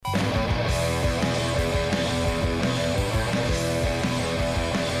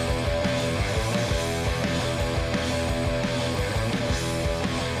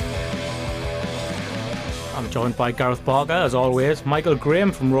Joined by Gareth Barker, as always. Michael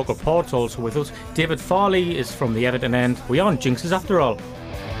Graham from Roker Port's also with us. David Fehily is from the Everton end. We aren't jinxes after all.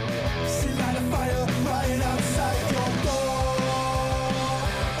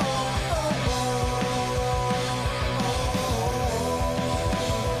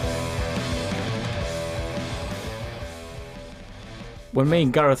 When me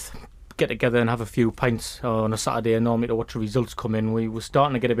and Gareth get together and have a few pints on a Saturday normally to watch the results come in, we were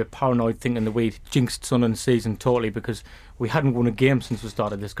starting to get a bit paranoid thinking that we'd jinxed Sunderland's season totally because we hadn't won a game since we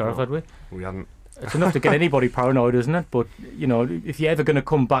started this, Gareth, had we? We hadn't. It's enough to get anybody paranoid, isn't it? But, you know, if you're ever going to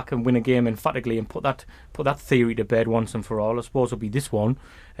come back and win a game emphatically and put that theory to bed once and for all, I suppose it'll be this one.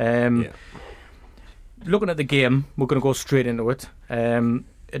 Looking at the game, we're going to go straight into it.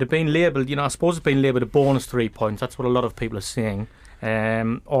 It had been labelled, you know, I suppose it's been labelled a bonus 3 points. That's what a lot of people are saying.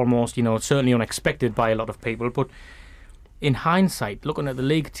 Almost, you know, certainly unexpected by a lot of people. But in hindsight, looking at the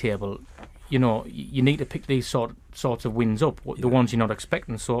league table, you know, you need to pick these sorts of wins up, the ones you're not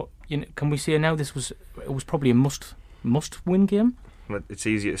expecting. So, you know, can we say now it was probably a must win game? Well, it's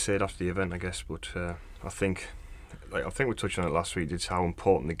easier to say it after the event, I guess, but I think we touched on it last week. It's how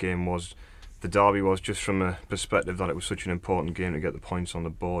important the game was. The derby was, just from a perspective that it was such an important game to get the points on the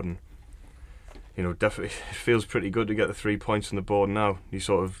board, and you know, definitely it feels pretty good to get the 3 points on the board now. You're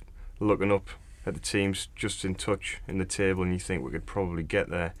sort of looking up at the teams just in touch in the table, and you think we could probably get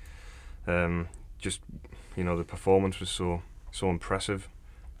there. Just, you know, the performance was so impressive.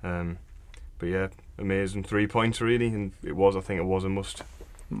 But yeah, amazing 3 points really, and I think it was a must.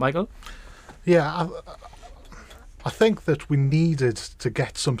 Michael? Yeah, I think that we needed to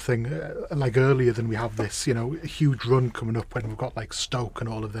get something like earlier than we have this, you know, a huge run coming up when we've got like Stoke and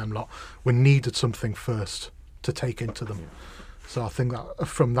all of them lot. We needed something first to take into them. So I think that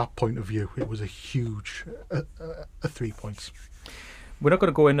from that point of view, it was a huge 3 points. We're not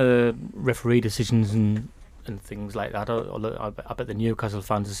going to go into referee decisions and things like that. I bet the Newcastle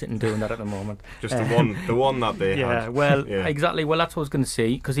fans are sitting doing that at the moment. Just the one that they had. Well, exactly. Well, that's what I was going to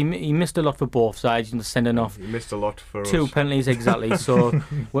say, because he missed a lot for both sides, you know, sending off. He missed a lot for two penalties, exactly. So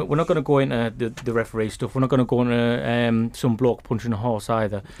we're not going to go into the referee stuff. We're not going to go into some bloke punching a horse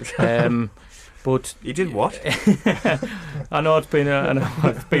either. But he did what? I know it's been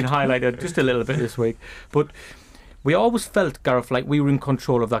highlighted just a little bit this week, but we always felt, Gareth, like we were in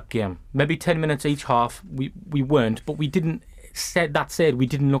control of that game. Maybe 10 minutes each half, we weren't, but we didn't. That said, we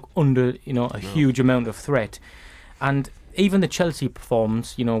didn't look under, you know, a huge amount of threat. And even the Chelsea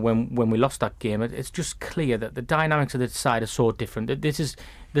performance, you know, when we lost that game, it's just clear that the dynamics of the side are so different.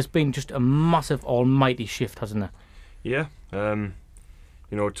 There's been just a massive, almighty shift, hasn't there? Yeah.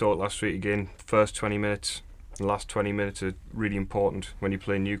 You know, we talked last week again. First 20 minutes, the last 20 minutes are really important when you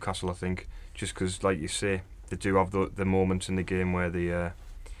play Newcastle, I think, just because, like you say, they do have the moments in the game where the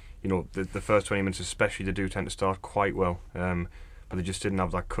first 20 minutes especially, they do tend to start quite well, but they just didn't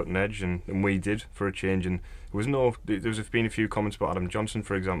have that cutting edge, and we did for a change. And there's been a few comments about Adam Johnson,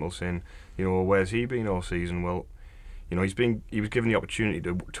 for example, saying, you know, where's he been all season? Well, you know, he was given the opportunity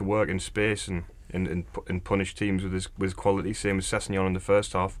to work in space and punish teams with quality. Same as Sessegnon in the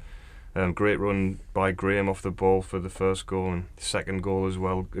first half. Great run by Graham off the ball for the first goal, and the second goal as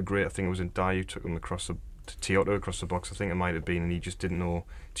well. I think it was in Dyer who took him across to Teota across the box, I think it might have been, and he just didn't know.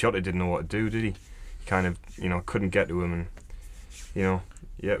 Teota didn't know what to do, did he? He kind of, you know, couldn't get to him, and you know,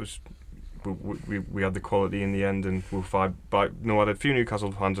 yeah, it was. We had the quality in the end, and we were fired by. No, a few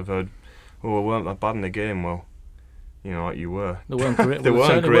Newcastle fans have heard, "Oh, we weren't that bad in the game." Well, you know, you were. They weren't great. They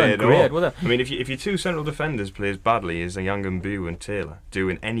weren't great at all. Were they? I mean, if your two central defenders play as badly as Yangambu and Taylor do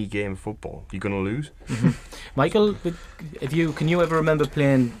in any game of football, you're going to lose. Mm-hmm. Michael, can you ever remember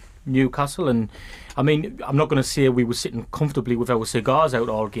playing Newcastle? And I mean, I'm not going to say we were sitting comfortably with our cigars out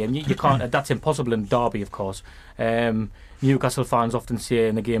all game. You can't. That's impossible in Derby, of course. Newcastle fans often say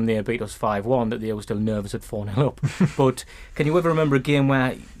in the game they beat us 5-1 that they were still nervous at 4-0 up. But can you ever remember a game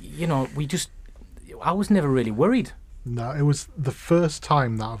where, you know, I was never really worried? No, it was the first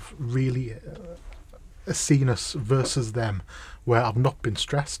time that I've really seen us versus them where I've not been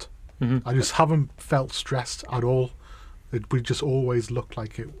stressed. Mm-hmm. I just haven't felt stressed at all. We just always looked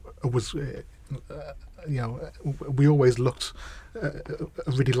like it was, you know, we always looked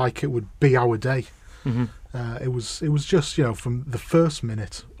really like it would be our day. Mm-hmm. It was just, you know, from the first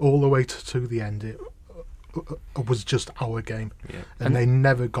minute all the way to the end, it was just our game, and they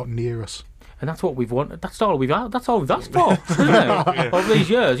never got near us. And that's what we've wanted. That's all we've asked for, isn't it? Over these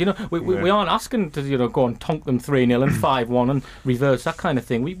years, you know, we aren't asking to, you know, go and tonk them 3-0 and 5-1 and reverse that kind of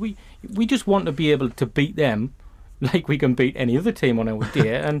thing. We just want to be able to beat them like we can beat any other team on our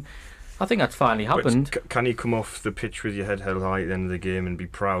day. And I think that's finally happened. Can you come off the pitch with your head held high at the end of the game and be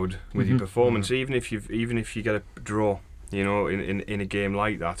proud with your performance, even if you get a draw, you know, in a game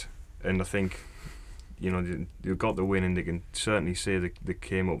like that? And I think, you know, they got the win, and they can certainly say they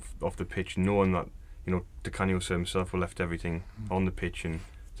came up off the pitch knowing that, you know, Di Canio himself left everything on the pitch, and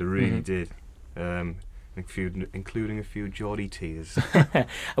they really did. Including a few Geordie tears.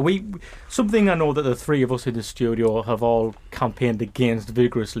 Something I know that the three of us in the studio have all campaigned against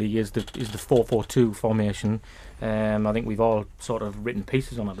vigorously is the 4-4-2 formation. I think we've all sort of written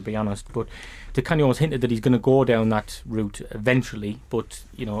pieces on it, to be honest. But Di Canio's hinted that he's going to go down that route eventually. But,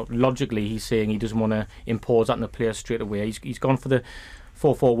 you know, logically he's saying he doesn't want to impose that on the players straight away. He's gone for the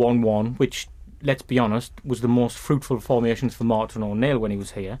 4-4-1-1, which, let's be honest, was the most fruitful formations for Martin O'Neill when he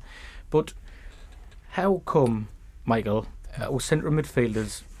was here. But how come, Michael, our centre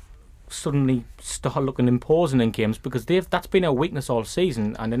midfielders suddenly start looking imposing in games? Because that's been our weakness all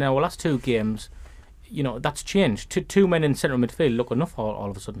season, and in our last two games, you know, that's changed. Two men in centre midfield look enough all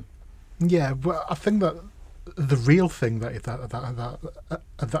of a sudden. Yeah, well, I think that the real thing that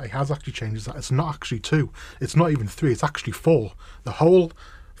he has actually changed is that it's not actually two. It's not even three. It's actually four. The whole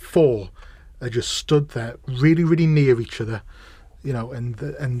four are just stood there, really, really near each other. You know, and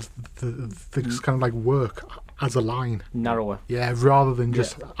things kind of like work as a line. Narrower. Yeah, rather than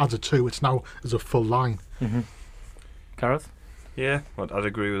just as a two, it's now as a full line. Gareth? Yeah, I'd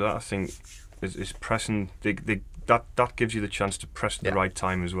agree with that. I think it's pressing. That gives you the chance to press at the right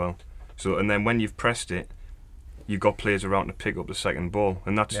time as well. So, and then when you've pressed it, you've got players around to pick up the second ball,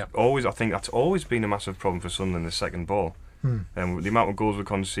 and that's always. I think that's always been a massive problem for Sunderland, the second ball. The amount of goals we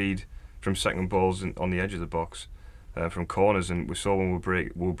concede from second balls on the edge of the box. From corners, and we saw when we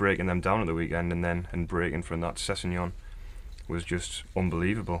were breaking them down at the weekend, and breaking from that. Sessegnon was just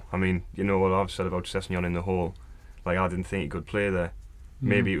unbelievable. I mean, you know what I've said about Sessegnon in the hole, like I didn't think he could play there.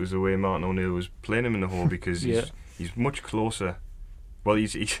 Maybe it was the way Martin O'Neill was playing him in the hole, because he's much closer. Well,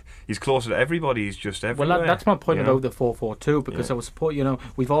 he's closer to everybody. He's just everywhere. Well, that's my point about the 4-4-2, because I was support. You know,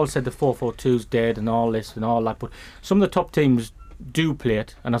 we've all said the 4-4-2's dead and all this and all that, but some of the top teams do play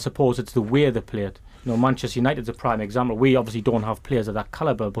it, and I suppose it's the way they play it. You know, Manchester United's a prime example. We obviously don't have players of that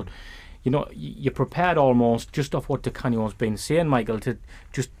calibre, but, you know, you're prepared almost just off what Di Canio's been saying, Michael, to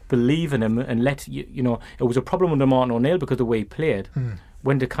just believe in him and let, you know, it was a problem under Martin O'Neill because of the way he played.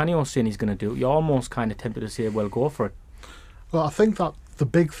 When Di Canio's saying he's going to do it, you're almost kind of tempted to say, well, go for it. Well, I think that the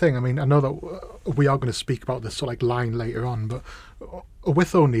big thing, I mean, I know that we are going to speak about this sort of like line later on, but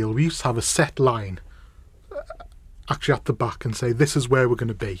with O'Neill, we used to have a set line actually at the back and say this is where we're going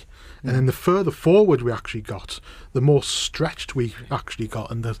to be, and then the further forward we actually got, the more stretched we actually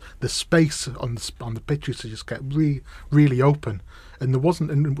got, and the space on the pitch used to just get really open, and there wasn't,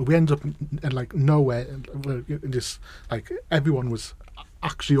 and we ended up in like nowhere, just like everyone was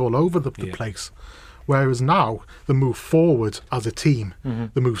actually all over the place. Whereas now they move forward as a team,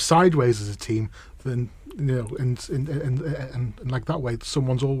 they move sideways as a team, then, you know, and like that way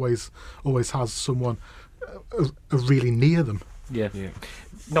someone's always has someone really near them. Yeah.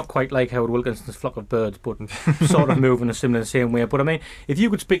 Not quite like Howard Wilkinson's Flock of Birds, but sort of moving a similar same way. But I mean, if you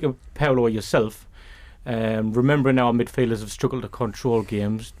could speak of Paolo yourself, remembering our midfielders have struggled to control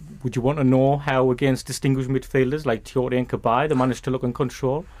games, would you want to know how against distinguished midfielders like Tiote and Cabaye they managed to look in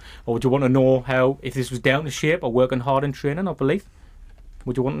control? Or would you want to know how, if this was down to shape or working hard in training or belief?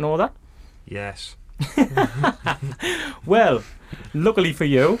 Would you want to know that? Yes. Well, luckily for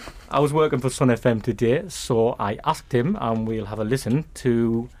you, I was working for Sun FM today, so I asked him, and we'll have a listen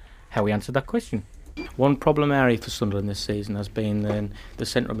to how he answered that question. One problem area for Sunderland this season has been the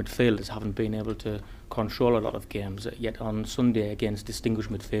centre midfielders haven't been able to control a lot of games, yet on Sunday against distinguished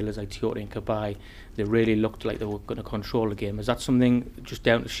midfielders like Tiote and Cabaye, they really looked like they were going to control the game. Is that something just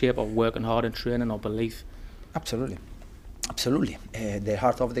down to shape or working hard in training or belief? Absolutely. The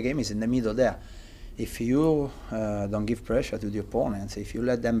heart of the game is in the middle there. If you don't give pressure to the opponents, if you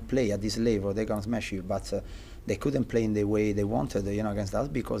let them play at this level, they're going to smash you. But they couldn't play in the way they wanted, against us,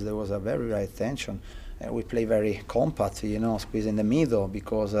 because there was a very right tension. We play very compact, squeeze in the middle,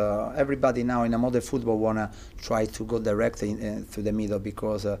 because everybody now in a modern football want to try to go direct to the middle,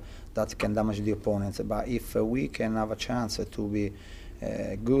 because that can damage the opponents. But if we can have a chance to be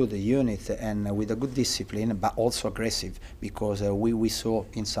good unit and with a good discipline, but also aggressive, because we saw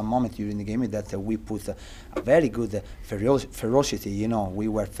in some moment during the game that we put a very good ferocity, we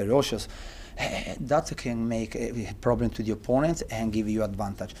were ferocious. That can make a problem to the opponent and give you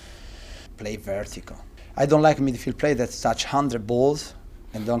advantage. Play vertical. I don't like midfield play that touch 100 balls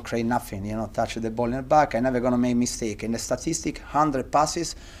and don't create nothing. Touch the ball in the back. I'm never gonna make mistake. In the statistic, 100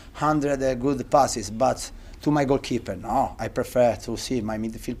 passes, 100 good passes, but to my goalkeeper, no. I prefer to see my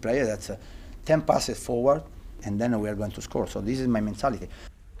midfield player that's 10 passes forward, and then we are going to score. So this is my mentality.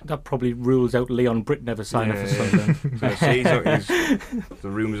 That probably rules out Leon Britton ever signing for Sunderland. The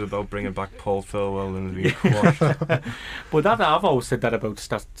rumours about bringing back Paul Thirlwell and being quashed. But I've always said that about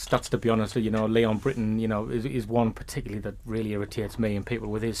stats, to be honest. Leon Britton, is one particularly that really irritates me and people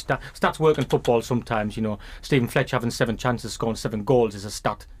with his stats work in football sometimes. Stephen Fletcher having 7 chances, scoring 7 goals is a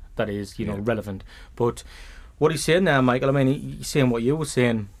stat that is, relevant. But what he's saying there, Michael, I mean, he's saying what you were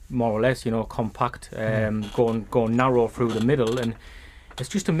saying, more or less, compact, going narrow through the middle, and it's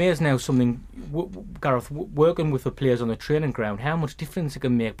just amazing how something, Gareth, working with the players on the training ground, how much difference it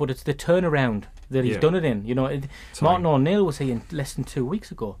can make. But it's the turnaround that he's done it in. Martin O'Neill was saying less than 2 weeks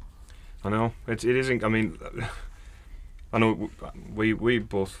ago. I know it isn't. I mean, I know we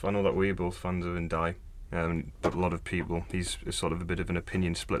both. I know that we're both fans of Ndai, but a lot of people. He's sort of a bit of an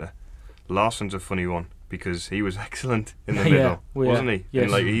opinion splitter. Larson's a funny one because he was excellent in the middle, wasn't he?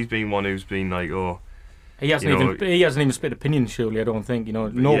 Yes. And he's been one who's been like, oh. He hasn't even split opinion, surely, I don't think.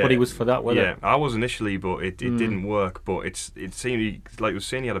 Nobody was for that, were they? Yeah, I was initially, but it didn't work. But it seemed like we were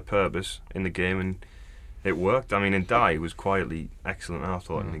saying he had a purpose in the game, and it worked. I mean, Ndai was quietly excellent, I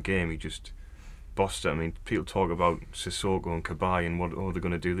thought, in the game. He just bossed it. I mean, people talk about Sissoko and Cabaye and what they're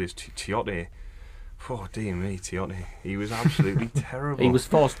going to do this. Tiote. Oh, dear me, Tiote. He was absolutely terrible. He was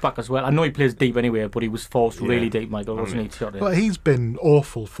forced back as well. I know he plays deep anyway, but he was forced really deep, Michael, wasn't he, Tiote? Well, he's been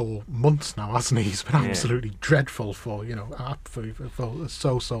awful for months now, hasn't he? He's been absolutely dreadful for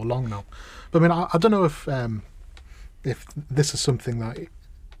so long now. But I mean, I don't know if this is something that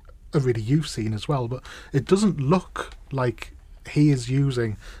really you've seen as well, but it doesn't look like he is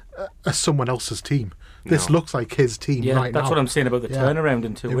using someone else's team. This looks like his team right now. That's what I'm saying about the turnaround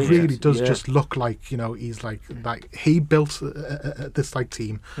in 2 weeks. It really does just look like, he's like he built this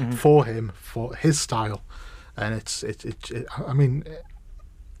team for him, for his style. And I mean,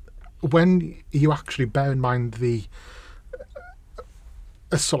 when you actually bear in mind the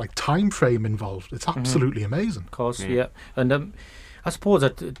sort of time frame involved, it's absolutely amazing. Of course, yeah. And I suppose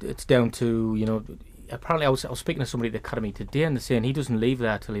that it's down to, apparently I was speaking to somebody at the academy today, and they're saying he doesn't leave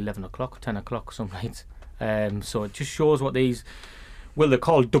there till 11 o'clock, 10 o'clock some nights. So it just shows what they're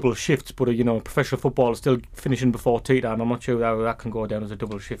called double shifts, but professional football is still finishing before tea time. I'm not sure how that can go down as a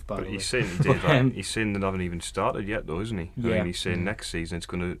double shift. But he's saying he's saying they haven't even started yet, though, isn't he? I mean, he's saying next season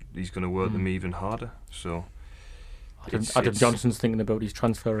he's gonna work them even harder. So Adam Johnson's thinking about his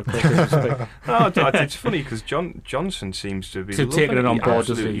transfer request. It's funny because Johnson seems to be taking it on board.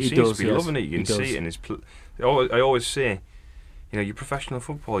 Does he? He seems to be loving it. You can see it in his. I always say, your professional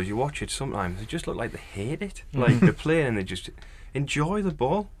footballers, you watch it sometimes, they just look like they hate it. Like they're playing and they just enjoy the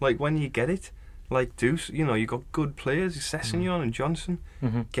ball. Like when you get it, you got good players, Sessegnon and Johnson,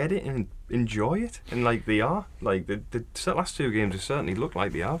 get it and enjoy it, and they are. Like the last 2 games have certainly looked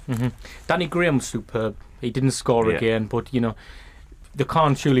like they have. Danny Graham's superb. He didn't score again, but there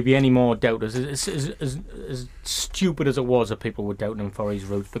can't surely be any more doubters. As stupid as it was that people were doubting him for his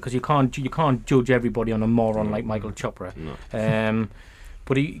route, because you can't judge everybody on a moron like Michael Chopra. No.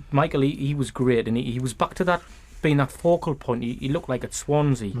 But he was great, and he was back to that being that focal point. He looked like at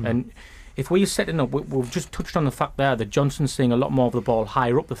Swansea, and if we're setting up, we've just touched on the fact there that Johnson's seeing a lot more of the ball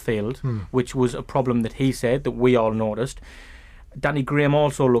higher up the field, which was a problem that he said that we all noticed. Danny Graham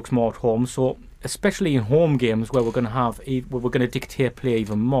also looks more at home, so especially in home games where we're going to dictate play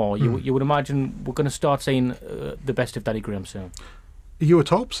even more, you would imagine we're going to start seeing the best of Danny Graham soon. You would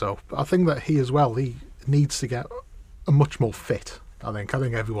hope so. I think that he needs to get much more fit. I think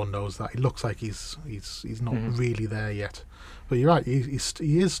everyone knows that. He looks like he's not really there yet. But you're right.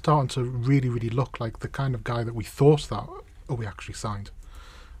 He is starting to really, really look like the kind of guy that we thought that we actually signed.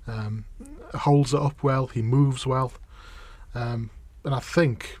 Holds it up well. He moves well. And I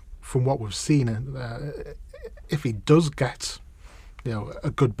think from what we've seen, if he does get, a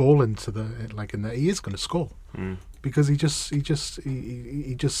good ball into in there, he is going to score because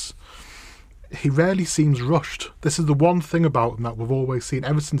he rarely seems rushed. This is the one thing about him that we've always seen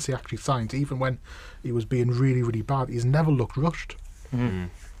ever since he actually signed. Even when he was being really, really bad, he's never looked rushed.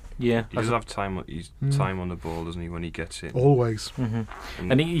 Yeah, he does have time on the ball, doesn't he? When he gets it, always.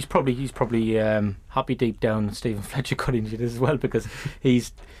 And he's probably happy deep down that Stephen Fletcher got injured as well, because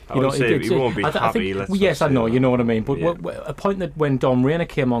he's he won't be happy. Yes, I know, you know what I mean. But a point that when Dom Rayner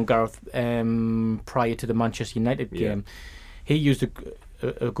came on, Gareth, prior to the Manchester United game, he used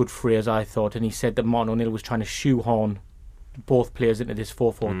a good phrase, I thought, and he said that Martin O'Neill was trying to shoehorn both players into this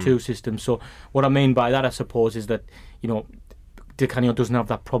 4-4-2 system. So what I mean by that, I suppose, is that Di Canio doesn't have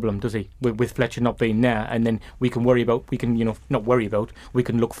that problem, does he? With Fletcher not being there, and then we can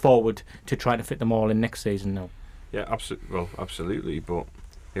look forward to trying to fit them all in next season now. Yeah, absolutely. But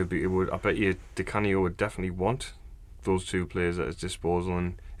I bet you Di Canio would definitely want those two players at his disposal,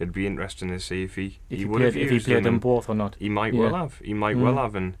 and it'd be interesting to see if he played them both or not. He might well have.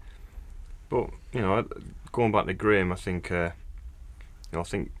 But going back to Graham, I think I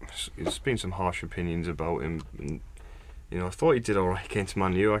think there's been some harsh opinions about him. And, I thought he did all right against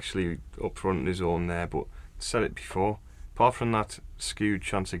Man U, actually, up front in his own there. But said it before. Apart from that skewed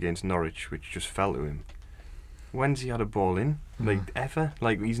chance against Norwich, which just fell to him. When's he had a ball in? Ever?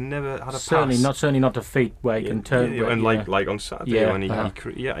 He's never had a pass. Certainly not to feet where he can turn. Like on Saturday when he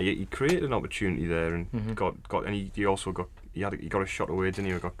created an opportunity there and he also got a shot away, didn't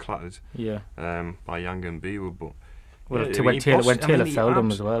he? He got clattered. By Yang and Biwa, but when Taylor fouled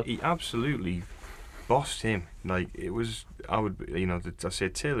him as well. He absolutely bossed him. I say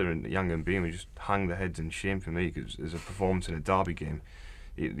Taylor and Yang and Biwa just hang their heads in shame for me, because there's a performance in a derby game.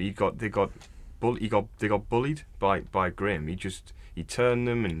 They got bullied by Graham. He turned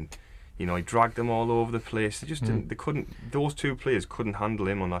them and he dragged them all over the place. They just didn't. They couldn't. Those two players couldn't handle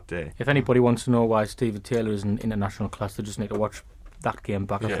him on that day. If anybody wants to know why Stephen Taylor is in international class, they just need to watch that game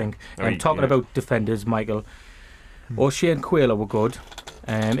back. I think. Talking about defenders, Michael, O'Shea and Quayler were good.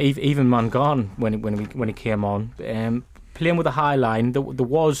 Even Mangan when he came on, playing with a high line. There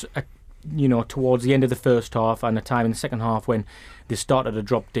was towards the end of the first half and a time in the second half when they started to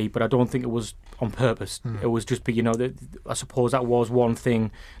drop deep, but I don't think it was on purpose. It was just, I suppose that was one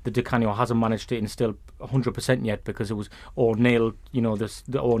thing that Di Canio hasn't managed to instill 100% yet, because it was O'Neill, the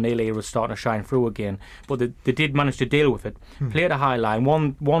O'Neill era was starting to shine through again. But they did manage to deal with it. Play at a high line.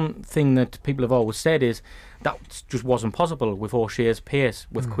 One thing that people have always said is that just wasn't possible with O'Shea's pace,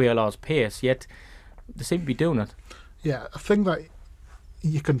 with Quayler's pace, yet they seem to be doing it. Yeah, I think that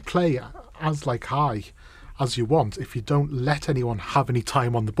you can play as high as you want if you don't let anyone have any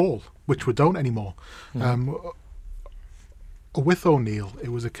time on the ball, which we don't anymore. With O'Neill, it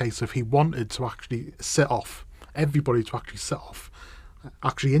was a case of he wanted to actually everybody to actually sit off,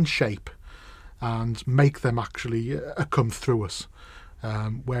 actually in shape, and make them actually come through us.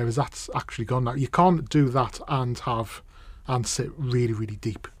 Whereas that's actually gone now. You can't do that and sit really, really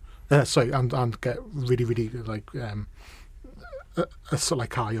deep. And get really, really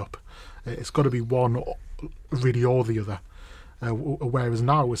high up. It's got to be one really or the other. Whereas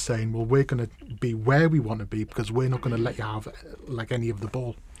now we're saying, well, we're going to be where we want to be, because we're not going to let you have any of the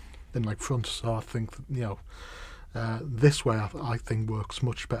ball in front. So I think this way I think works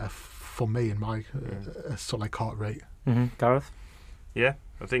much better for me and my heart rate. Gareth? Yeah,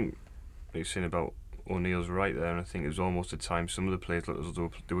 I think what you're saying about O'Neill's right there, and I think it was almost a time some of the players looked as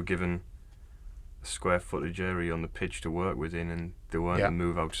though they were given a square footage area on the pitch to work within, and they weren't to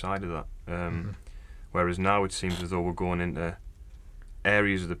move outside of that. Whereas now it seems as though we're going into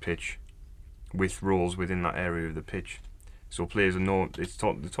areas of the pitch with roles within that area of the pitch. So players they're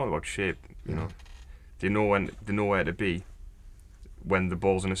talking about shape, they know where to be when the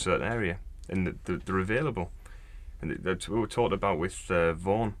ball's in a certain area, and they're available. And that's what we were talking about with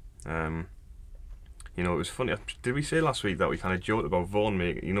Vaughan. It was funny. Did we say last week that we kind of joked about Vaughan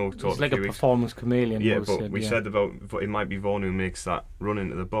making, it's like a performance chameleon. Yeah, but we said about it might be Vaughan who makes that run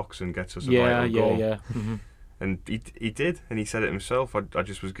into the box and gets us a vital goal. Yeah. And he did, and he said it himself. I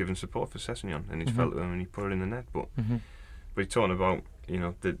just was giving support for Sessegnon, and he felt to him and he put it in the net. But he's talking about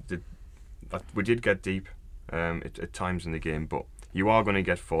that we did get deep at times in the game, but you are going to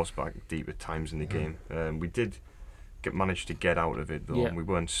get forced back deep at times in the game. We did manage to get out of it though, and we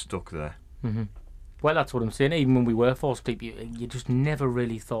weren't stuck there. Well, that's what I'm saying. Even when we were forced deep, you just never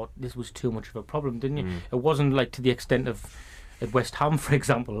really thought this was too much of a problem, didn't you? It wasn't to the extent of at West Ham, for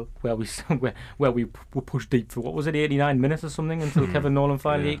example, where we were pushed deep for, what was it, 89 minutes or something, until Kevin Nolan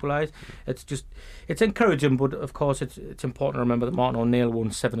finally equalised. It's encouraging, but of course it's important to remember that Martin O'Neill won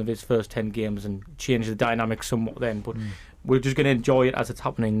 7 of his first 10 games and changed the dynamic somewhat then. But we're just going to enjoy it as it's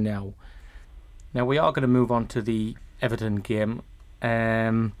happening now. Now we are going to move on to the Everton game.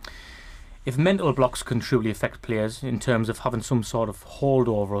 If mental blocks can truly affect players in terms of having some sort of hold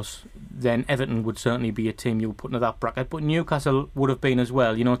over us, then Everton would certainly be a team you would put into that bracket. But Newcastle would have been as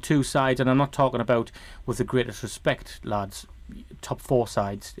well. Two sides, and I'm not talking about, with the greatest respect, lads, top 4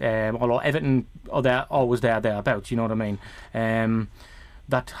 sides. Although Everton are always thereabouts, you know what I mean?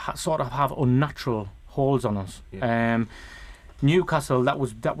 That sort of have unnatural holds on us. Yeah. Newcastle, that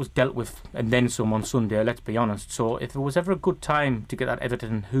was dealt with, and then some on Sunday, let's be honest. So if there was ever a good time to get that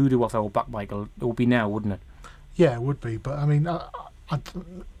Everton hoodoo off our back, Michael, it would be now, wouldn't it? Yeah, it would be. But I mean,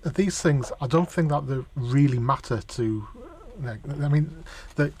 these things, I don't think that they really matter to I mean,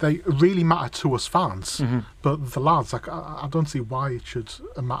 they really matter to us fans, but the lads, like, I don't see why it should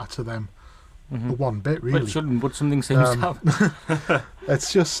matter to them one bit, really. Well, it shouldn't, but something seems to happen.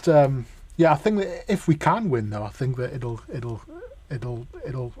 It's just, I think that if we can win, though, I think that it'll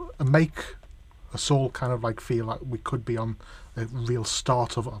make us all kind of like feel like we could be on a real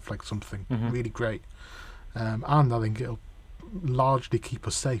start of like something really great, and I think it'll largely keep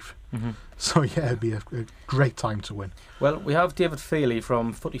us safe. So yeah, it'd be a great time to win. Well, we have David Fehily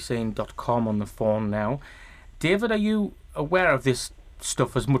from footyscene.com on the phone now. David, are you aware of this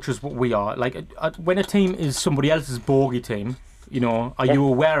stuff as much as what we are? Like, when a team is somebody else's bogey team, you know, are you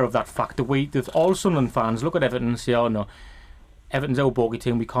aware of that fact that all Sunderland fans look at Everton and say, oh no, Everton's our bogey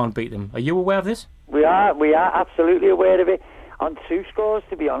team, we can't beat them? Are you aware of this? We are absolutely aware of it, on two scores,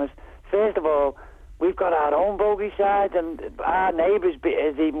 to be honest. First of all, we've got our own bogey side, and our neighbours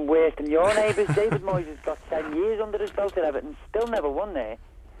is even worse than your neighbours. David Moyes has got 10 years under his belt at Everton, still never won there.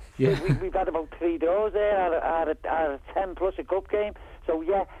 Yeah. We've had about 3 draws there, out of 10 plus a cup game. So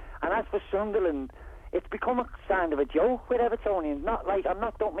yeah, and as for Sunderland, it's become a kind of a joke with Evertonians. Not like,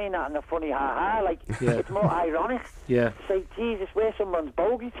 don't mean that in a funny ha-ha, like, it's more ironic to say, Jesus, we're someone's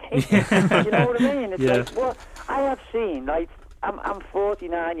bogey team. You know what I mean? It's like, what I have seen, like, I'm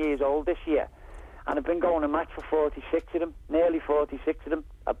 49 years old this year, and I've been going a match for 46 of them, nearly 46 of them.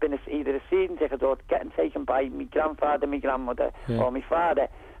 I've been either a season ticket or getting taken by my grandfather, my grandmother, or my father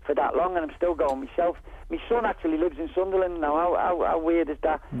for that long, and I'm still going myself. My son actually lives in Sunderland now. How weird is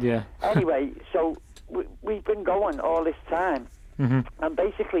that? Yeah. Anyway, so we've been going all this time, and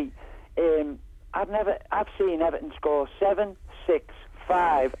basically, I've seen Everton score 7, 6,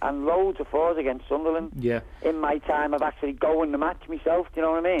 5 and loads of 4s against Sunderland in my time of actually going the match myself. Do you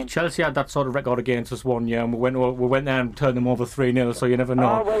know what I mean? Chelsea had that sort of record against us one year, and we went there and turned them over 3-0, so you never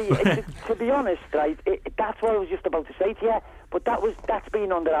know. Oh, well, to be honest, right, that's what I was just about to say to you, but that's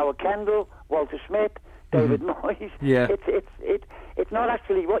been under our Kendall, Walter Smith, David Moyes. Yeah. It's not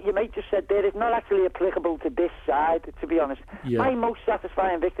actually, what your mate just said there, it's not actually applicable to this side, to be honest. My most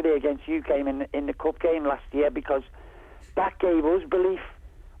satisfying victory against you came in the cup game last year, because that gave us belief.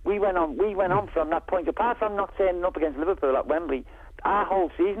 We went on from that point. Apart from not turning up against Liverpool at Wembley, our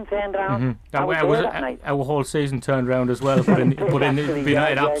whole season turned around. Our whole season turned around as well. But in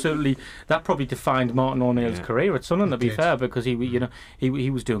United, absolutely, that probably defined Martin O'Neill's career at Sunderland. To be fair, because he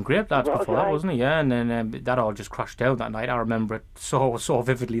was doing great before that, wasn't he? Yeah, and then that all just crashed down that night. I remember it so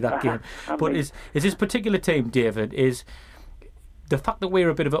vividly, that game. But is this particular team, David, is the fact that we're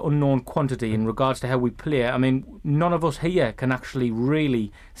a bit of an unknown quantity in regards to how we play. I mean, none of us here can actually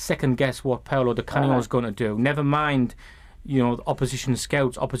really second guess what Paolo Di Canio is going to do. Never mind, opposition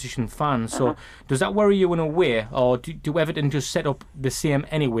scouts, opposition fans. So does that worry you in a way, or do Everton just set up the same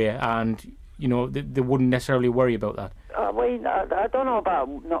anyway, and they wouldn't necessarily worry about that? I don't know about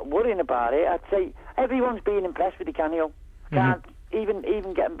not worrying about it. I'd say everyone's being impressed with Di Canio. Can't even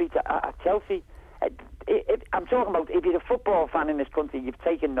getting beat at Chelsea. I'm talking about, if you're a football fan in this country, you've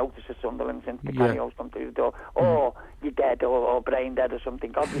taken notice of Sunderland since Di Canio's come through the door, or you're dead or brain dead or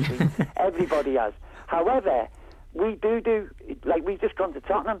something. Obviously, everybody has. However, we do like, we've just gone to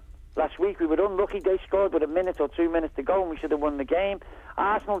Tottenham last week. We were unlucky. They scored with a minute or 2 minutes to go, and we should have won the game.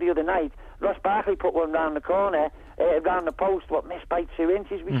 Arsenal the other night, Ross Barkley put one round the corner, round the post, missed by 2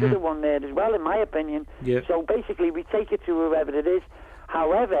 inches. We should have won there as well, in my opinion. So basically, we take it to whoever it is.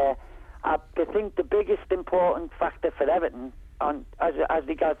 However, I think the biggest important factor for Everton, as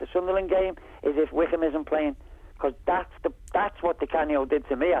regards the Sunderland game, is if Wickham isn't playing, because that's what Di Canio did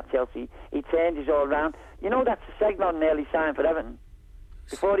to me at Chelsea. He turned his all round. That's the Segnon nearly signed for Everton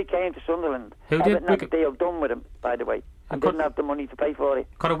before he came to Sunderland. Everton had the deal done with him, by the way, and didn't have the money to pay for it.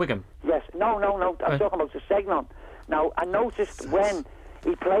 Conor Wickham? Yes. No. I'm talking about the Segnon. Now, I noticed when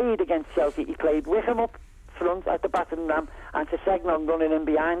he played against Chelsea, he played Wickham up front at the battering ram, and Segnon running in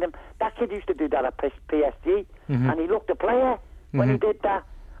behind him. That kid used to do that at PSG, and he looked a player when he did that,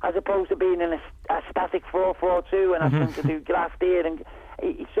 as opposed to being in a static 4-4-2 and having to do graft here. And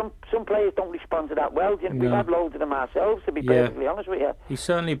some players don't respond to that well. We've had loads of them ourselves, to be perfectly honest with you. He's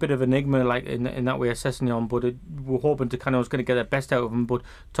certainly a bit of an enigma, like in that way, assessing him, but we're hoping Di Canio's going to get the best out of him. But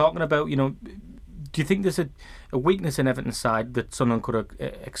talking about, do you think there's a weakness in Everton's side that Sunderland could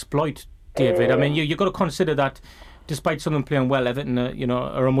exploit, David? I mean, you've got to consider that despite Sunderland playing well, Everton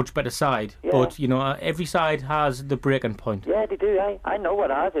are a much better side. But every side has the breaking point. Yeah, they do. I know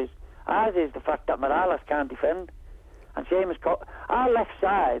what ours is. Ours is the fact that Morales can't defend, and Seamus our left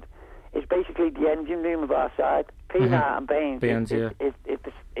side is basically the engine room of our side. Pienaar and Baines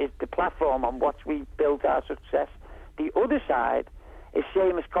is the platform on which we built our success. The other side is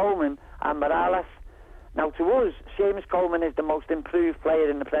Seamus Coleman and Morales. Now, to us, Seamus Coleman is the most improved player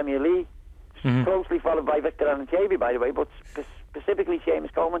in the Premier League, closely followed by Victor Anachabi, by the way, but specifically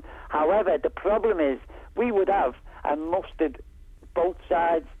Seamus Coleman. However, the problem is we would have a mustered both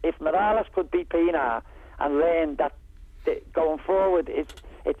sides. If Morales could beat Pienaar and learn that going forward, it's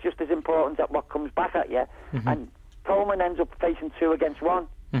just as important as what comes back at you. And Coleman ends up facing 2 against 1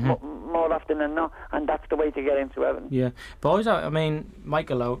 more often than not, and that's the way to get into Everton. Yeah, but I mean,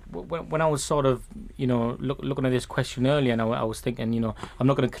 Michael, when I was sort of, looking at this question earlier, and I was thinking, I'm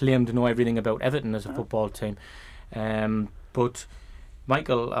not going to claim to know everything about Everton as a football team, but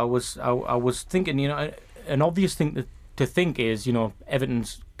Michael, I was thinking, an obvious thing to think is,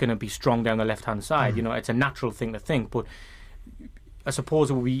 Everton's going to be strong down the left-hand side. It's a natural thing to think, but I suppose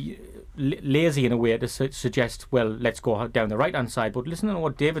it would be lazy in a way to suggest, well, let's go down the right-hand side. But listening to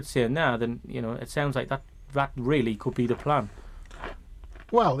what David's saying now, then, it sounds like that really could be the plan.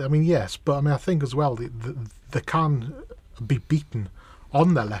 Well, I mean, yes, but I mean, I think as well they can be beaten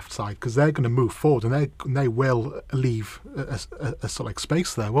on their left side because they're going to move forward and they will leave a sort of like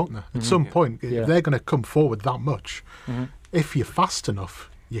space there, won't they? At some point, they're going to come forward that much. If you're fast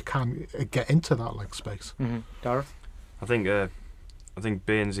enough, you can get into that like space. Gareth? I think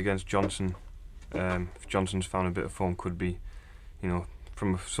Baines against Johnson, if Johnson's found a bit of form, could be,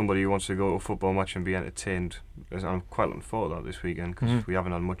 from somebody who wants to go to a football match and be entertained. I'm quite looking forward to that this weekend because we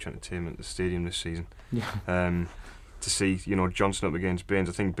haven't had much entertainment at the stadium this season. To see, Johnson up against Baines,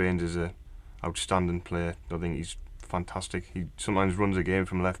 I think Baines is a outstanding player. I think he's fantastic. He sometimes runs a game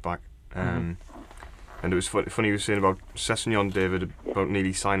from left back. And it was funny you were saying about Sessegnon, David, about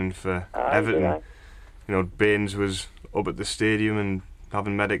nearly signing for Everton. Baines was up at the stadium and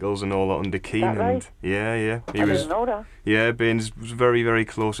having medicals and all that under Keane. Right? Yeah. I didn't know that. Yeah, Baines was very, very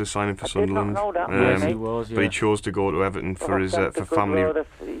close to signing for Sunderland. I did not know that. Yes, he was, But he chose to go to Everton for his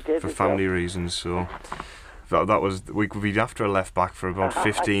family reasons. So that was we'd be after a left back for about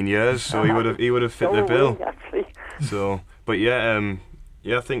 15 years. So he would have fit the bill. Actually. So, but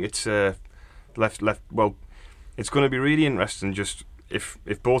I think it's left. Well, it's going to be really interesting. Just if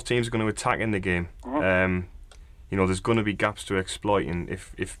both teams are going to attack in the game. There's going to be gaps to exploit, and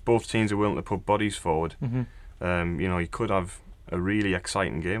if both teams are willing to put bodies forward, you could have a really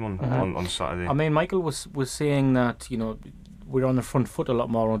exciting game on Saturday. I mean, Michael was saying that we're on the front foot a lot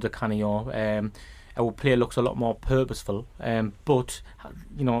more under Canio. Our play looks a lot more purposeful, but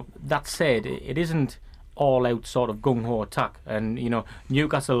that said, it isn't all out sort of gung ho attack. And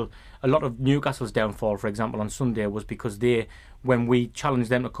Newcastle, a lot of Newcastle's downfall, for example, on Sunday was because when we challenged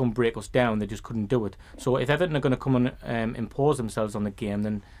them to come break us down, they just couldn't do it. So if Everton are going to come and impose themselves on the game,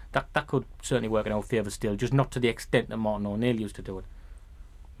 then that could certainly work in our favour still, just not to the extent that Martin O'Neill used to do it.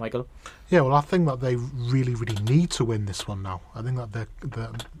 Michael? Yeah, well, I think that they really, really need to win this one now. I think that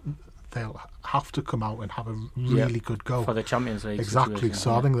they'll have to come out and have a really good go. For the Champions League Exactly, situation.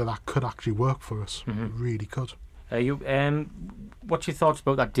 So I think that could actually work for us. It really could. What's your thoughts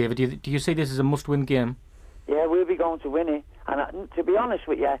about that, David? Do you see this as a must-win game? Yeah, we'll be going to win it. And to be honest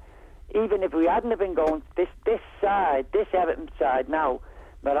with you, even if we hadn't have been going this Everton side now,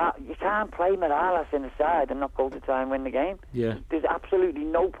 you can't play Morales in the side and not go to try and win the game. Yeah. There's absolutely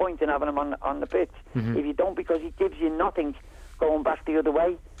no point in having him on the pitch if you don't, because he gives you nothing going back the other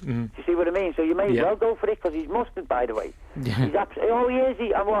way. Do you see what I mean? So you may as well go for it, because he's mustard, by the way. He's he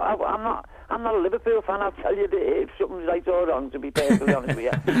is. I'm not a Liverpool fan. I'll tell you if something's right or wrong, to be perfectly honest with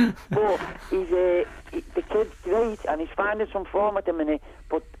you. But the kid's great, and he's finding some form at the minute.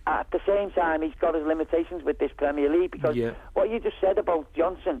 But at the same time, he's got his limitations with this Premier League, because what you just said about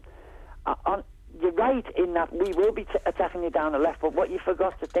Johnson, you're right in that we will be attacking you down the left. But what you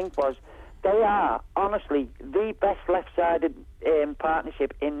forgot to think was, they are, honestly, the best left-sided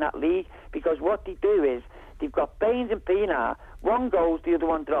partnership in that league, because what they do is, they've got Baines and Pienaar, one goes, the other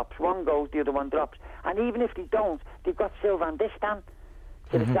one drops, one goes, the other one drops. And even if they don't, they've got Sylvain Distin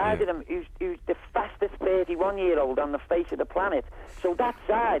to the side of them, who's the fastest 31-year-old on the face of the planet. So that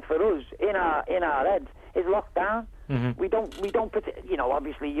side, for us, in our heads, is locked down. We don't put,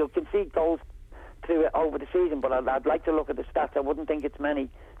 obviously you can see goals through it over the season, but I'd like to look at the stats. I wouldn't think it's many.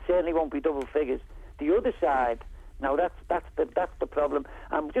 Certainly won't be double figures. The other side, now that's the problem.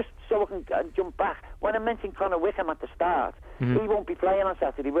 Just so I can jump back, when I mentioned Conor Wickham at the start, he won't be playing on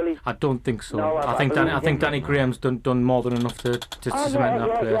Saturday, will he? I don't think so. No, I think Danny Graham's done more than enough to cement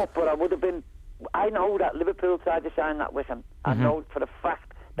that place. Yeah, but I know that Liverpool tried to sign that Wickham. I know for a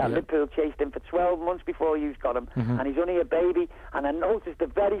fact that Liverpool chased him for 12 months before you got him, and he's only a baby. And I noticed the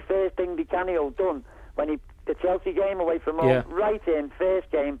very first thing Di Canio done when the Chelsea game away from home, right in, first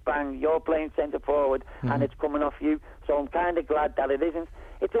game, bang, you're playing centre forward, and it's coming off you. So I'm kind of glad that it isn't.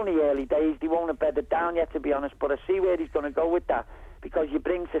 it's only early days. They won't have bedded down yet, to be honest. But I see where he's going to go with that, because you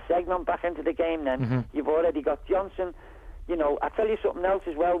bring Sessegnon back into the game. Then you've already got Johnson. You know, I tell you something else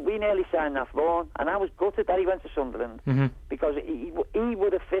as well. We nearly signed that Vaughan, and I was gutted that he went to Sunderland because he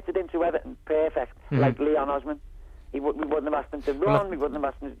would have fitted into Everton perfect, like Leon Osman. We wouldn't have asked him to run, we wouldn't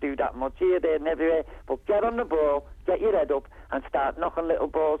have asked him to do that much here, there and everywhere, but get on the ball, get your head up and start knocking little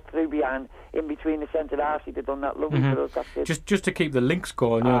balls through behind, in between the centre halves. He'd have done that lovely for us. That's it. Just to keep the links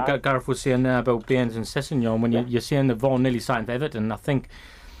going, you know, Gareth was saying there about Baines and Sessegnon, when you're saying that Vaughan nearly signed for Everton. I think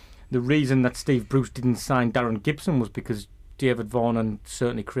the reason that Steve Bruce didn't sign Darren Gibson was because David Vaughan and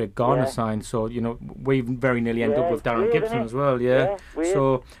certainly Craig Garner signed, so you know we very nearly end up with Darren Gibson as well.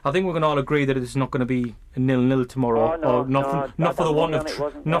 So I think we can all agree that it's not going to be a 0-0 tomorrow, not for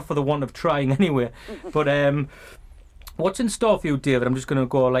the want of trying anyway. But what's in store for you, David? I'm just going to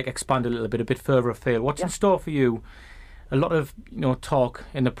go expand a little bit, a bit further afield. What's in store for you? A lot of talk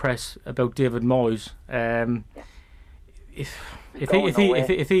in the press about David Moyes.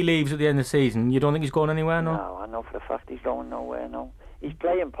 If he leaves at the end of the season, you don't think he's going anywhere? No, I know for a fact he's going nowhere. No, he's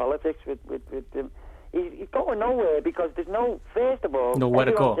playing politics with them. He's going nowhere because there's first of all, nowhere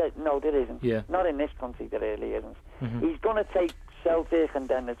to go. No, there isn't. Yeah. Not in this country, there really isn't. He's going to take Celtic and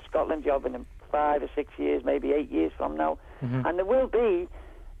then the Scotland job in 5 or 6 years, maybe 8 years from now, and there will be.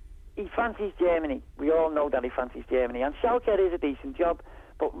 He fancies Germany. We all know that he fancies Germany, and Schalke is a decent job,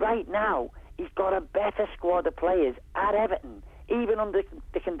 but right now he's got a better squad of players at Everton, even under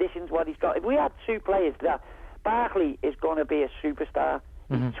the conditions what he's got. If we had 2 players there, Barkley is going to be a superstar.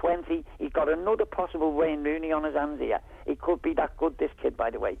 He's 20. He's got another possible Wayne Rooney on his hands here. He could be that good, this kid, by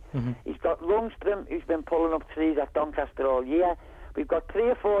the way. He's got Lundstrom, who's been pulling up trees at Doncaster all year. We've got 3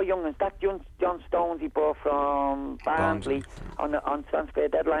 or 4 young ones. That John Stones he bought from Barnsley on transfer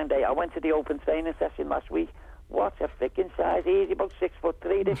deadline day. I went to the open training session last week. What a freaking size. He's about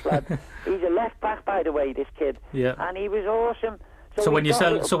 6'3", this lad. He's a left back, by the way, this kid. Yeah. And he was awesome. So when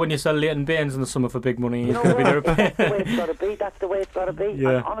you sell Leighton Baines in the summer for big money, he's going to be there. That's the way it's got to be. That's the way it's got to be. Yeah.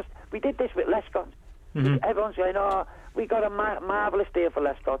 And honest, we did this with Lescott. Everyone's saying, "Oh, we got a marvellous deal for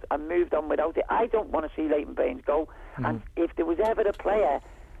Lescott and moved on without it." I don't want to see Leighton Baines go. And if there was ever a player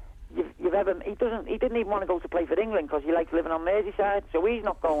you've ever, he didn't even want to go to play for England because he likes living on Merseyside. So he's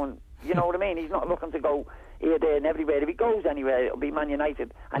not going. You know what I mean? He's not looking to go here, there, and everywhere. If he goes anywhere, it'll be Man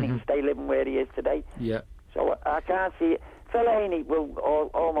United, and he can stay living where he is today. Yeah. So I can't see it. Fellaini will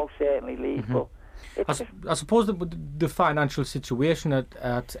almost certainly leave, but I suppose that with the financial situation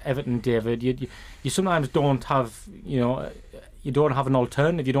at Everton, David, you sometimes don't have, you don't have an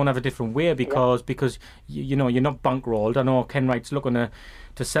alternative. You don't have a different way because you're not bankrolled. I know Ken Wright's looking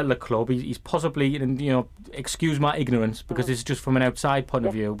to sell the club. He's possibly, excuse my ignorance because this is just from an outside point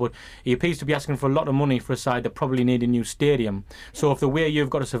of view, but he appears to be asking for a lot of money for a side that probably need a new stadium. So if the way you've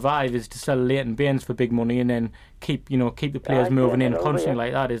got to survive is to sell Leighton Baines for big money and then keep the players moving in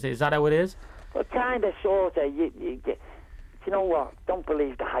constantly like that, is that how it is? Well, kind of, sort of. You know what? Don't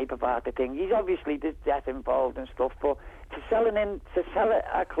believe the hype about the thing. He's obviously there's debt involved and stuff, but to sell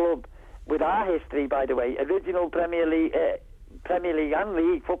a club with our history, by the way, original Premier League and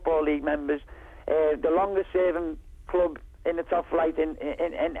League Football League members, the longest-serving club in the top flight in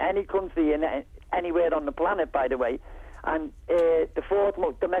any country, anywhere on the planet, by the way, and the 4th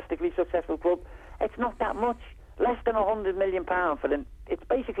most domestically successful club. It's not that much. Less than £100 million for them. It's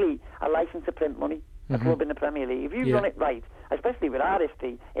basically a license to print money, a club in the Premier League. If you've done it right, especially with our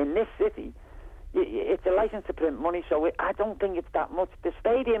history in this city, it's a license to print money, so I don't think it's that much. The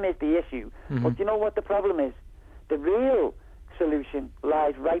stadium is the issue, but you know what the problem is? The real solution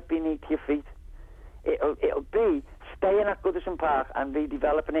lies right beneath your feet. It'll be staying at Goodison Park and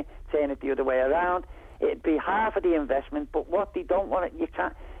redeveloping it, turn it the other way around. It'd be half of the investment, but what they don't want, you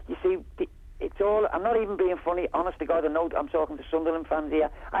can't. You see, it's all. I'm not even being funny. Honest to God, I know I'm talking to Sunderland fans here.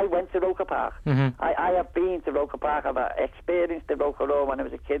 I went to Roker Park. I have been to Roker Park. I've experienced the Roker Road when I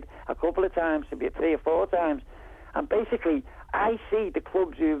was a kid a couple of times, maybe 3 or 4 times. And basically, I see the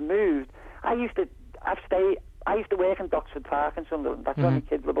clubs who've moved. I used to work in Doxford Park in Sunderland. That's why my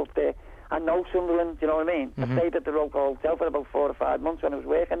kids lived up there. I know Sunderland, do you know what I mean? I stayed at the Roker Hotel for about 4 or 5 months when I was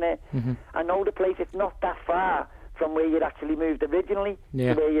working there. I know the place. It's not that far from where you'd actually moved originally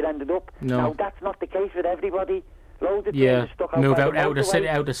to where you ended up. No. Now, that's not the case with everybody. Loads of teams are stuck move out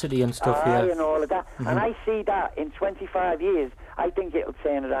the city and stuff, and all of that. And I see that in 25 years, I think it'll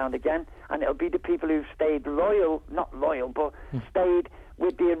turn around again, and it'll be the people who've stayed not loyal, but stayed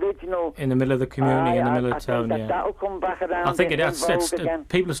with the original. In the middle of the community, in the middle of town, think that'll come back around. I think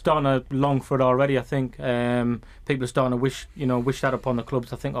people are starting to long for it already. I think people are starting to wish that upon the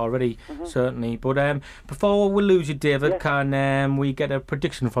clubs. I think already, certainly. But before we lose you, David, can we get a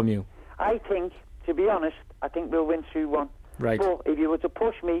prediction from you? I think, to be honest, we'll win 2-1. Right. But if you were to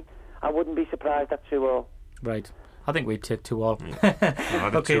push me, I wouldn't be surprised at 2-2. Right. I think we'd take 2-2. I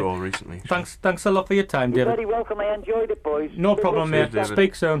had 2-2 recently. Thanks a lot for your time, David. You're very welcome. I enjoyed it, boys. No problem, mate.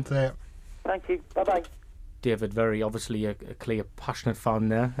 Speak soon. Thank you. Bye-bye. David, very obviously a clear, passionate fan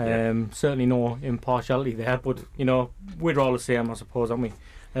there. Certainly no impartiality there, but, we're all the same, I suppose, aren't we?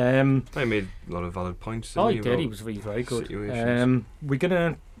 I made a lot of valid points. He did. He was very good. We're going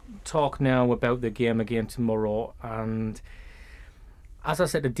to talk now about the game again tomorrow, and as I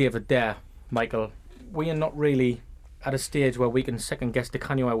said to David there, Michael, we are not really at a stage where we can second guess Di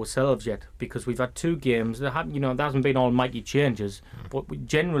Canio ourselves yet, because we've had 2 games. There hasn't been almighty changes, but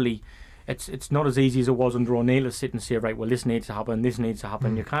generally it's not as easy as it was under O'Neill to sit and say, right, well, this needs to happen, this needs to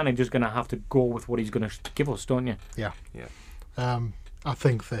happen. You're kind of just going to have to go with what he's going to give us, don't you? Yeah. I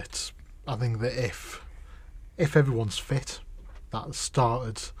think that if everyone's fit, that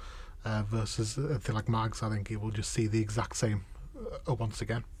started versus a thing like Mags, I think he will just see the exact same once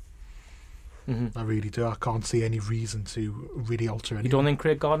again. I really do. I can't see any reason to really alter anything. You don't think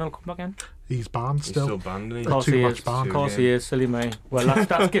Craig Gardner will come back in? He's banned still. He's still banned, isn't he? Of course he is, silly me. Well,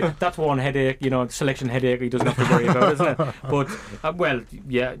 that's one headache, selection headache he doesn't have to worry about, isn't it? But,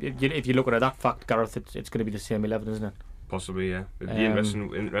 if you look at that fact, Gareth, it's going to be the same 11, isn't it? Possibly, yeah. It'd be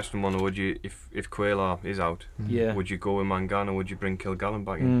interesting one. Would you, if Quayler is out, would you go with Mangan or would you bring Kilgallen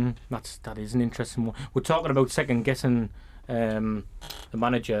back in? That is an interesting one. We're talking about second guessing the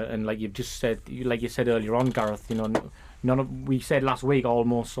manager, and like you said earlier on, Gareth, we said last week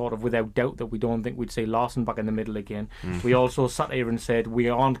almost sort of without doubt that we don't think we'd see Larson back in the middle again. We also sat here and said we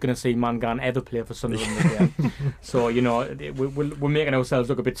aren't going to see Mangan ever play for Sunderland again. So we're making ourselves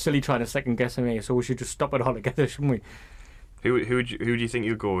look a bit silly trying to second guess him here, so we should just stop it altogether, shouldn't we? Who do you think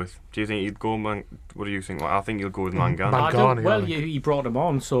you'll go with? Do you think you'd go what do you think? Well, I think you'll go with Mangan. He brought him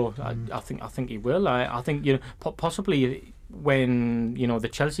on, so I think he will. I think possibly when the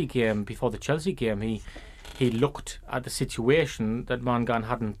Chelsea game, before the Chelsea game, he looked at the situation that Mangan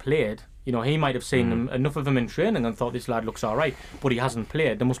hadn't played. He might have seen enough of him in training and thought this lad looks all right, but he hasn't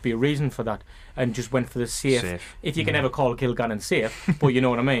played. There must be a reason for that, and just went for the safe. If you can ever call Kilgannon safe, but you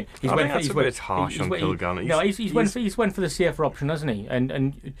know what I mean. He's a bit harsh on Kilgannon. No, he's went for the safer option, hasn't he?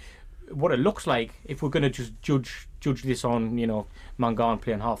 And what it looks like, if we're going to just judge this on Mangan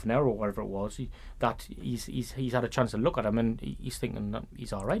playing half an hour or whatever it was, he's had a chance to look at him and he's thinking that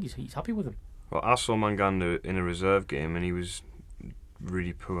he's all right. He's happy with him. Well, I saw Mangan in a reserve game and he was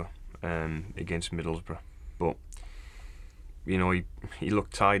really poor against Middlesbrough, but he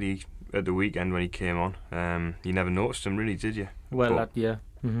looked tidy at the weekend when he came on. You never noticed him really, did you? Well,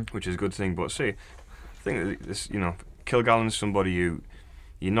 which is a good thing. But see, I think that this, Kilgallen's somebody who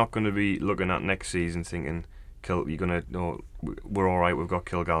you're not going to be looking at next season thinking we're all right, we've got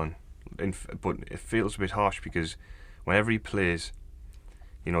Kilgallen. But it feels a bit harsh because whenever he plays,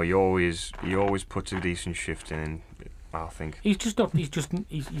 he always puts a decent shift in. I think he's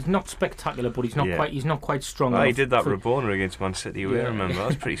not spectacular, but he's not quite strong enough. He did that Rabona against Man City. We remember that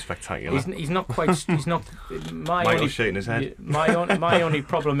was pretty spectacular. He's not quite. He's not. Michael's shaking his head. My only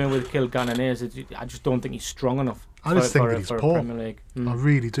problem with Kilgannon is I just don't think he's strong enough. I just think that he's poor. I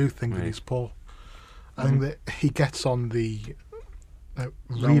really do think that he's poor. I think that he gets on the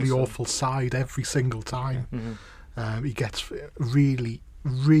really awful side every single time. He gets really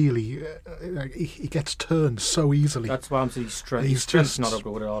he gets turned so easily. That's why I'm saying his strength's not up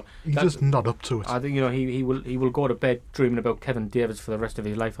to it at all. He's just not up to it. I think he will go to bed dreaming about Kevin Davies for the rest of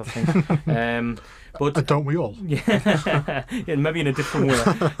his life, I think. But don't we all? Yeah, maybe in a different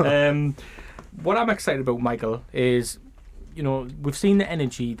way. What I'm excited about, Michael, is we've seen the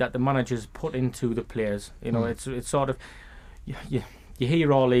energy that the managers put into the players. It's sort of you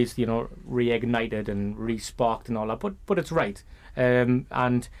hear all these reignited and re-sparked and all that, but it's right.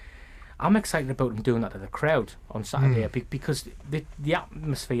 And I'm excited about him doing that to the crowd on Saturday because the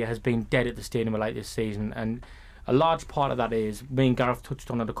atmosphere has been dead at the stadium like this season, and a large part of that is, me and Gareth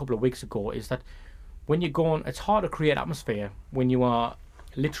touched on it a couple of weeks ago, is that when you're going, it's hard to create atmosphere when you are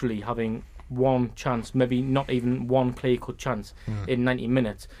literally having one chance, maybe not even one clear-cut chance in 90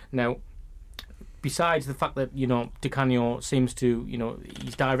 minutes. Now, besides the fact that Di Canio seems to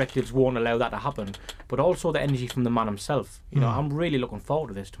his directives won't allow that to happen, but also the energy from the man himself. I'm really looking forward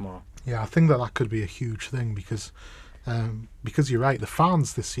to this tomorrow. Yeah, I think that could be a huge thing because you're right, the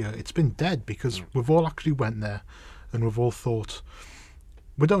fans this year, it's been dead because we've all actually went there and we've all thought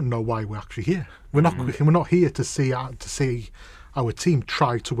we don't know why we're actually here. We're not here to see our team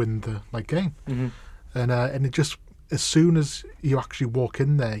try to win the game. And it just, as soon as you actually walk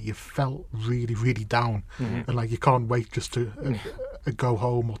in there, you felt really, really down, and like you can't wait just to go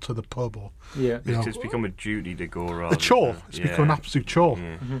home or to the pub or It's become a duty to go around. A chore. It's become an absolute chore.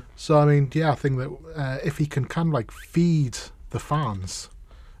 So I mean, I think that if he can kind of like feed the fans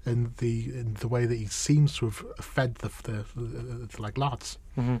in the way that he seems to have fed the like lads,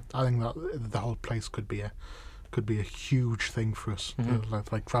 I think that the whole place could be a huge thing for us.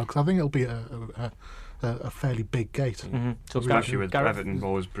 Like crowd, because I think it'll be a fairly big gate. So especially with Everton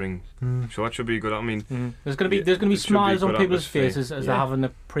always bring. So that should be good. I mean, there's going to be smiles on people's faces as they're having a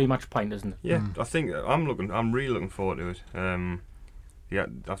pre-match pint, isn't it? Yeah, I think I'm really looking forward to it.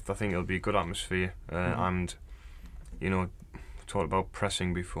 I think it'll be a good atmosphere, and talked about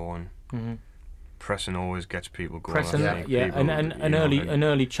pressing before, and pressing always gets people going. Pressing, an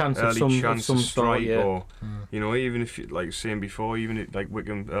early chance of some strike, sort, or even if like saying before, even like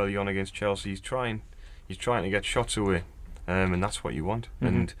Wickham early on against Chelsea, he's trying to get shots away, and that's what you want.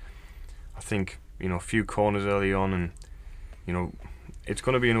 And I think a few corners early on, and it's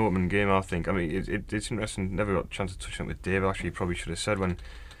going to be an open game. I think. I mean, it's interesting. Never got a chance to touch on it with Dave. Actually, probably should have said when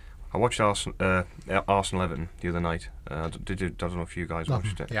I watched Arsenal Everton the other night. I don't know if you guys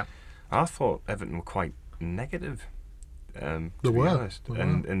watched it. Yeah. I thought Everton were quite negative. They were.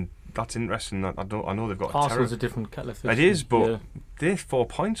 And that's interesting. That I know they've got Arsenal's a different kettle of fish. It is, but they're 4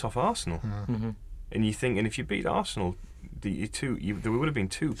 points off Arsenal. And you think, and if you beat Arsenal, there would have been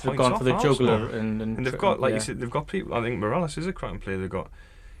 2 points they've gone off for the Arsenal. juggler, and they've got, like you said, they've got people. I think Morales is a cracking player. They've got,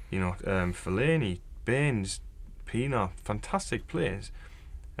 Fehily, Baines, Pina, fantastic players.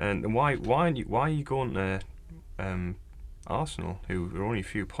 And why are you going to Arsenal, who are only a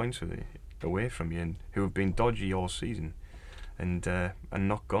few points away from you, and who have been dodgy all season, and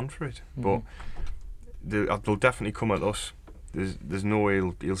not gone for it? But they'll definitely come at us. There's no way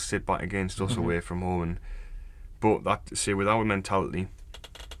he'll sit back against us away from home. But with our mentality,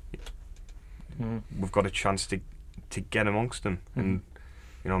 we've got a chance to get amongst them, and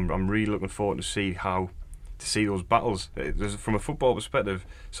I'm really looking forward to see those battles. From a football perspective,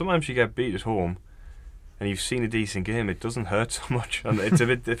 sometimes you get beat at home, and you've seen a decent game. It doesn't hurt so much, and it's a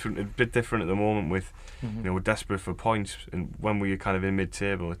bit different at the moment. With we're desperate for points, and when we're kind of in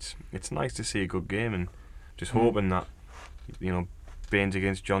mid-table, it's nice to see a good game, and just hoping that Baines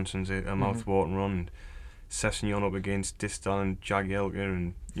against Johnson's a mouth-watering run, and Sessegnon up against Distal and Jagielka,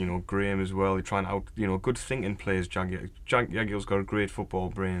 and Graham as well. They're trying out good thinking players. Jagielka's got a great football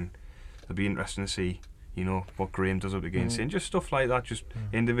brain. It'll be interesting to see what Graham does up against it, and just stuff like that, just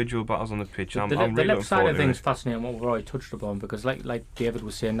individual battles on the pitch. I'm really the left side of things it. Fascinating, what we've already touched upon, because like David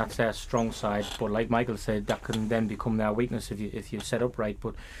was saying, that's their strong side, but like Michael said, that can then become their weakness if you set up right.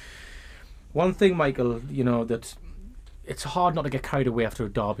 But one thing, Michael, that it's hard not to get carried away after a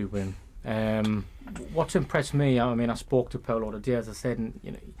derby win. What's impressed me, I mean, I spoke to Paolo today, as I said,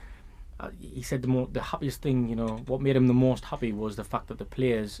 and he said the happiest thing, what made him the most happy was the fact that the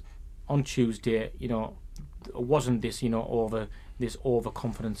players on Tuesday, wasn't this,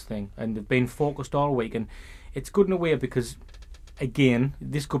 overconfidence thing, and they've been focused all week, and it's good in a way because, again,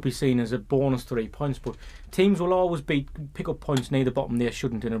 this could be seen as a bonus 3 points, but teams will always pick up points near the bottom they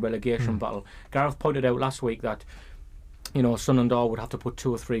shouldn't in a relegation battle. Gareth pointed out last week that Sunderland would have to put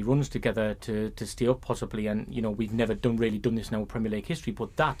 2 or 3 runs together to stay up possibly, and we've never really done this in our Premier League history,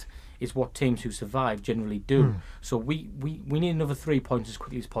 but that is what teams who survive generally do. So we need another 3 points as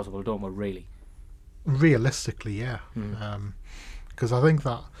quickly as possible, don't we, really? Realistically, yeah. Because I think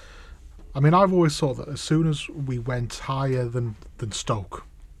that, I've always thought that as soon as we went higher than Stoke,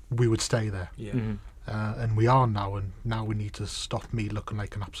 we would stay there. Yeah. And we are now, and now we need to stop me looking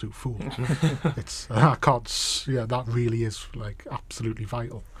like an absolute fool. I can't. Yeah, that really is like absolutely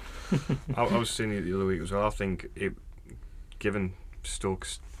vital. I was saying it the other week as well. I think given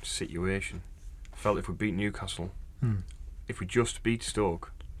Stoke's situation, I felt if we beat Newcastle, if we just beat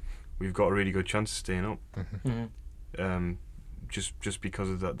Stoke, we've got a really good chance of staying up. Just because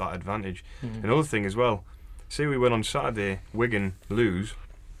of that advantage. Another thing as well, say we win on Saturday, Wigan lose,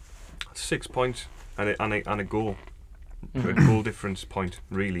 6 points. And a goal, a goal difference point,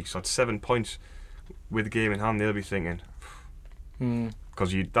 really. So it's 7 points with the game in hand. They'll be thinking,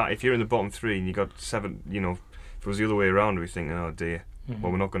 because if you're in the bottom 3 and you got 7, if it was the other way around, we'd be thinking, oh dear,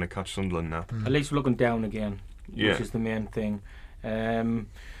 well, we're not going to catch Sunderland now. At least we're looking down again, which is the main thing.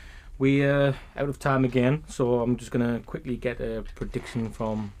 We're out of time again, so I'm just going to quickly get a prediction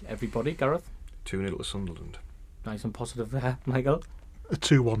from everybody. Gareth? 2-0 to Sunderland. Nice and positive there, Michael. A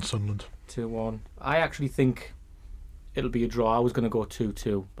 2-1 Sunderland. 2-1. I actually think it'll be a draw. I was going to go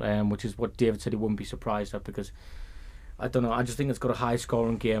 2-2, which is what David said he wouldn't be surprised at, because I don't know. I just think it's got a high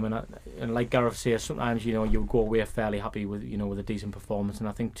scoring game, and like Gareth says, sometimes you go away fairly happy with with a decent performance, and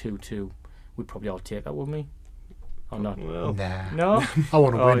I think 2-2 we'd probably all take that, wouldn't we? Or not? Well, no. I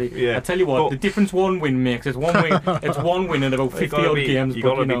want to win. Yeah. I tell you what, the difference one win makes. It's one win. It's one win in about 50 odd games. You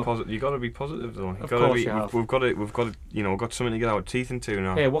got to be positive. You got to be positive, though. Of course you have. We've got to. We've got something to get our teeth into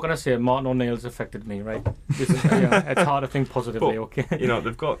now. Hey, what can I say? Martin O'Neill's affected me, right? This is, it's hard to think positively. But, okay.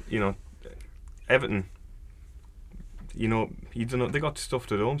 They've got Everton. You don't know. They got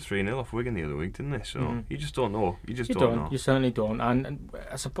stuffed at home 3-0 off Wigan the other week, didn't they? So you just don't know. You don't know. You certainly don't. And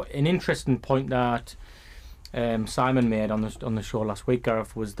I suppose an interesting point that Simon made on the show last week,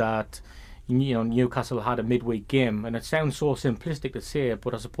 Gareth, was that Newcastle had a midweek game, and it sounds so simplistic to say,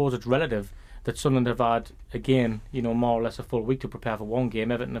 but I suppose it's relative that Sunderland have had again, more or less a full week to prepare for one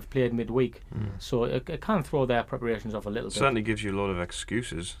game. Everton have played midweek, so it can throw their preparations off a little bit. Certainly gives you a lot of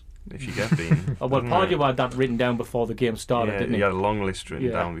excuses if you get beaten. Well, Pardew had that written down before the game started, didn't he? He had a long list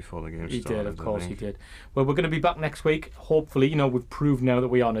written down before the game started. He did, of course he did. Well, we're going to be back next week. Hopefully, we've proved now that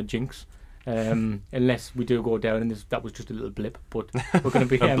we aren't a jinx. Unless we do go down, and that was just a little blip, but we're going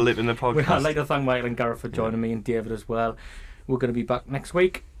to be a blip in the podcast. I'd like to thank Michael and Gareth for joining me, and David as well. We're going to be back next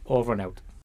week. Over and out.